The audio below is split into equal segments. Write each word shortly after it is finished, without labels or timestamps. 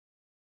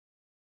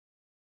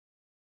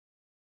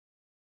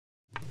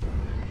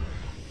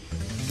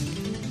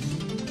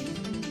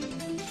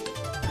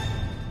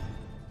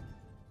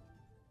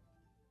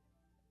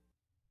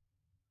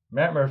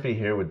Matt Murphy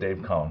here with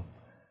Dave Cohn.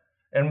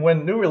 And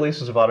when new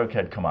releases of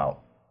AutoCAD come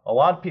out, a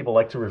lot of people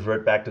like to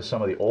revert back to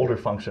some of the older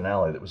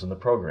functionality that was in the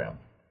program.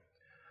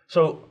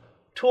 So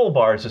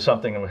toolbars is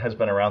something that has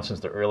been around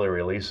since the early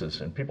releases,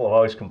 and people have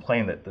always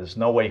complained that there's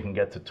no way you can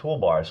get to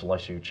toolbars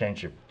unless you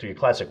change to your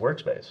classic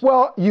workspace.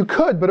 Well, you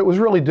could, but it was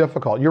really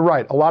difficult. You're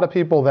right. A lot of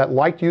people that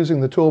liked using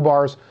the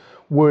toolbars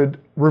would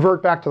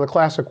revert back to the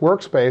classic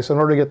workspace in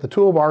order to get the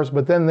toolbars,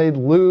 but then they'd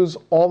lose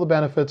all the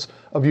benefits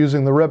of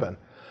using the ribbon.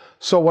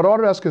 So what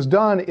Autodesk has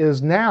done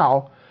is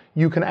now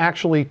you can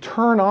actually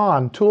turn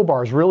on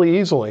toolbars really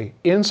easily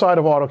inside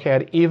of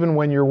AutoCAD, even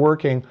when you're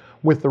working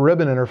with the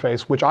ribbon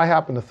interface, which I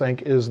happen to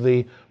think is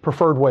the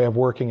preferred way of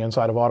working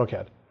inside of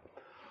AutoCAD.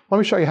 Let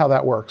me show you how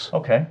that works.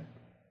 Okay.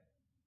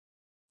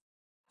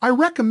 I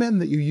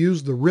recommend that you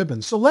use the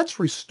ribbon, so let's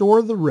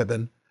restore the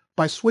ribbon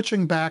by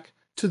switching back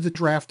to the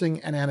drafting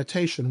and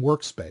annotation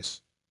workspace.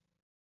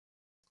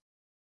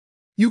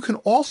 You can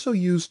also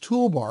use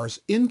toolbars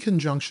in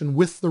conjunction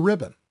with the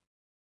ribbon.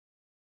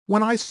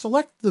 When I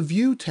select the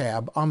View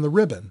tab on the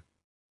ribbon,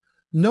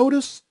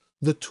 notice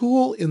the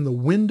tool in the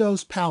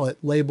Windows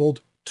palette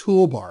labeled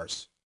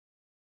Toolbars.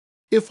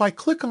 If I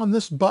click on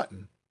this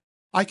button,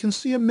 I can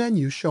see a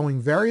menu showing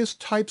various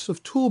types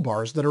of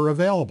toolbars that are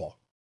available.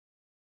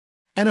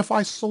 And if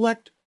I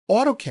select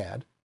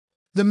AutoCAD,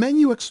 the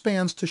menu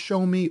expands to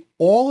show me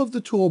all of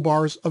the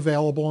toolbars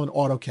available in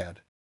AutoCAD.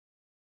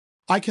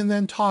 I can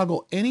then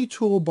toggle any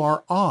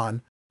toolbar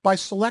on by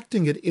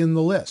selecting it in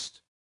the list.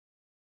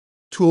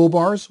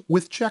 Toolbars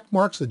with check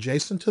marks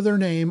adjacent to their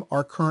name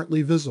are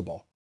currently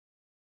visible.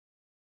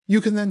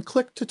 You can then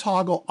click to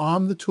toggle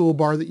on the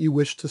toolbar that you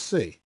wish to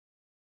see.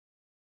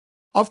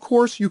 Of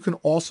course, you can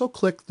also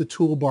click the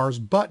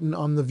Toolbars button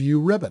on the View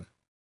ribbon.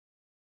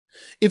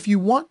 If you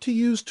want to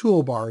use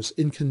toolbars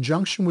in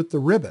conjunction with the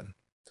ribbon,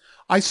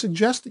 I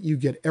suggest that you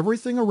get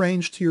everything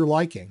arranged to your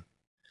liking,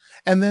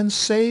 and then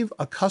save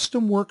a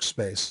custom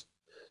workspace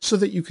so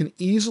that you can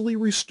easily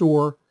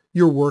restore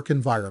your work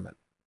environment.